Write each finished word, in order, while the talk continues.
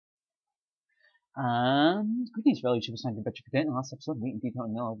And greetings, fellow YouTubers. Thank you for today. In the last episode, we in detail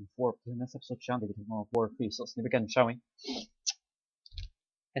on Level 4. In this episode, Shandy with Level 4-3. So let's begin, shall we?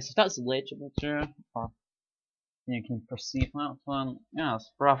 Yes, if that's legible, or you can perceive that one. Yes,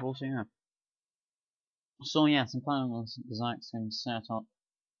 bravo, so yeah. So yes, I'm planning on this exact same setup.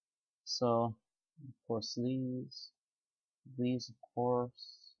 So, of course, these, of course.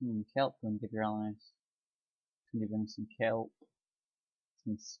 Kelp wouldn't be real nice. Can give them some kelp,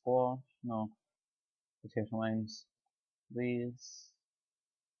 some squash, no, potato limes. These.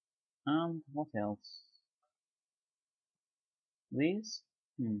 And what else? These?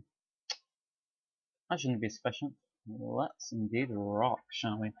 That shouldn't be sufficient. Let's indeed rock,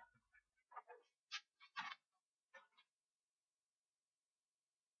 shall we?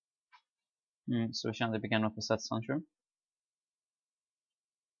 So shall we begin with the set sunroom?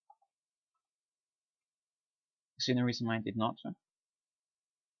 See the reason why I did not, sir?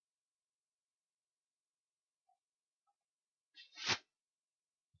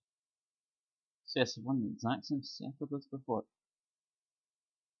 So yes, I've run the exact same setup as before.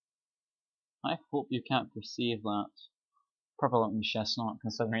 I hope you can't perceive that. Probably in chestnut,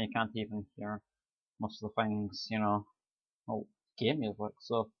 considering you can't even hear most of the things, well, game music,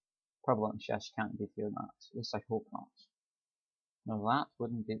 so probably in chest you can't indeed hear that. At least I hope not. Now that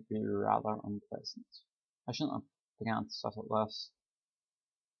wouldn't be rather unpleasant. I shouldn't have began to set up this.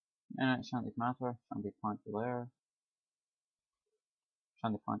 It shan't matter, shan't be point there.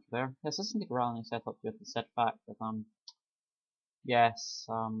 Shan't be point there. Yes, this isn't a rallying setup due to the set fact that yes,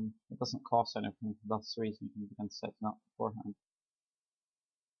 it doesn't cost anything for this reason you can begin setting up beforehand.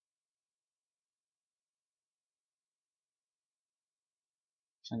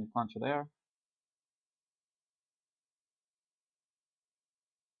 Shandy planter there.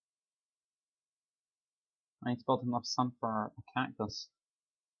 I need to build enough sun for a cactus.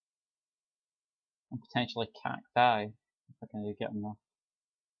 And potentially cacti, if I can get enough.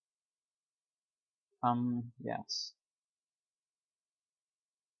 Yes.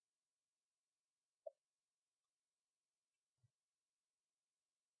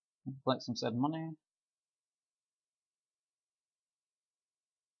 Collect some said money.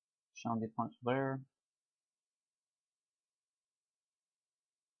 Shandy planter there.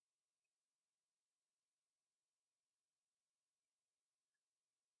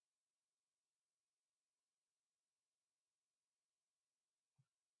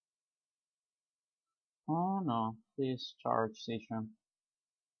 Oh no, please charge Seashroom.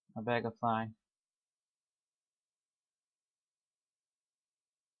 I beg of thee.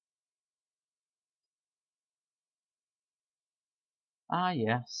 Ah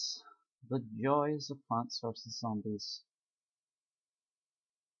yes, the joys of Plants vs Zombies.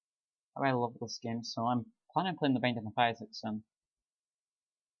 I love this game, so I'm planning on playing the Binding of Isaac soon.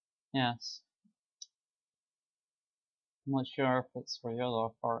 Yes. I'm not sure if it's for you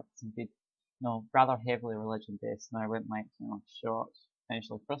though, or it's indeed, rather heavily religion based, and I wouldn't like to, show it.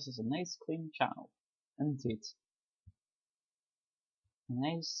 Potentially, this is a nice clean channel. Indeed. A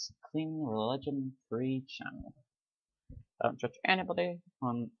nice, clean, religion-free channel. I don't judge anybody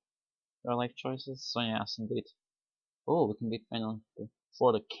on their life choices, so yes, indeed. Oh, we can beat finally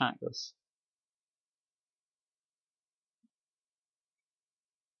before the cactus.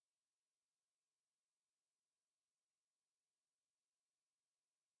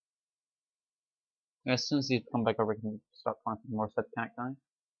 As soon as you come back over, we can start planting more said cacti.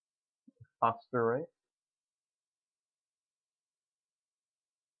 Faster rate.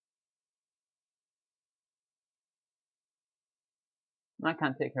 I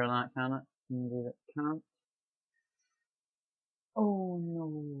can't take care of that, can it? Indeed it can't. Oh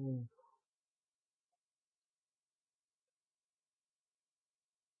no.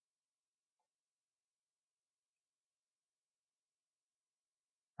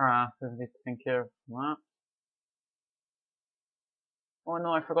 We need to take care of that. Oh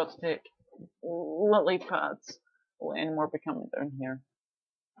no, I forgot to take lily pads. Will any more be coming down here?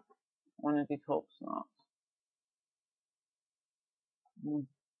 One of these hopes not.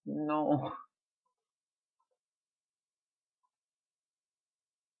 No.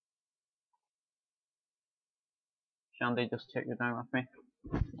 Shandy just take you down with me?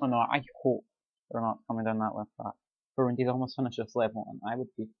 Oh no, I hope they're not coming down that with that. For indeed almost finish this level, and I would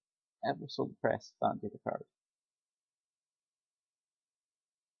be ever so depressed if that did occur.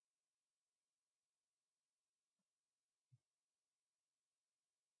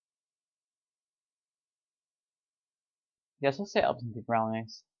 Yes, this setup's indeed really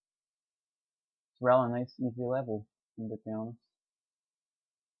nice. It's a really nice, easy level, to be honest.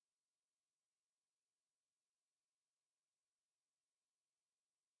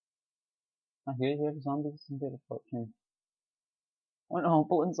 I hear you have zombies and bit of fortune. Oh no,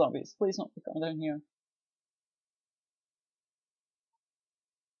 balloon zombies, please don't be coming down here.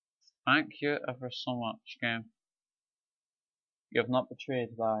 Thank you ever so much, game. You have not betrayed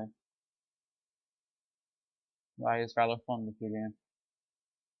Vi. Vi is rather fond of you, game.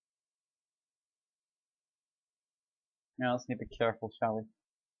 Now let's need to be careful, shall we?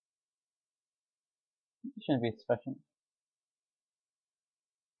 It shouldn't be sufficient.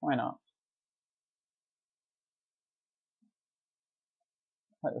 Why not?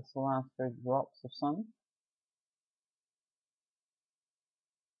 Like this last few drops of sun.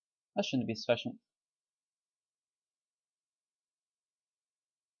 That shouldn't be sufficient.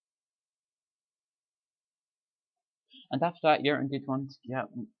 And after that, you're indeed going to get,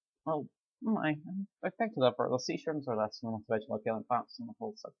 well, I picked it up, or the sea shrooms are less than the most visual appealing plants in the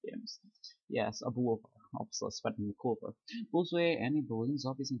whole sub games. Yes, a blower, obviously spreading the clover. Blows away any balloons,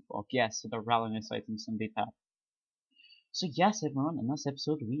 zombies, and fog. Yes, so they're rallying items indeed have. So yes, everyone, in this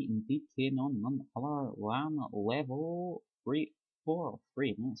episode we indeed came on none other than level 3-4-3.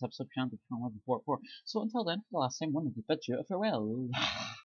 This episode channel become level 4-4. So until then, for the last time, one of you bid you farewell.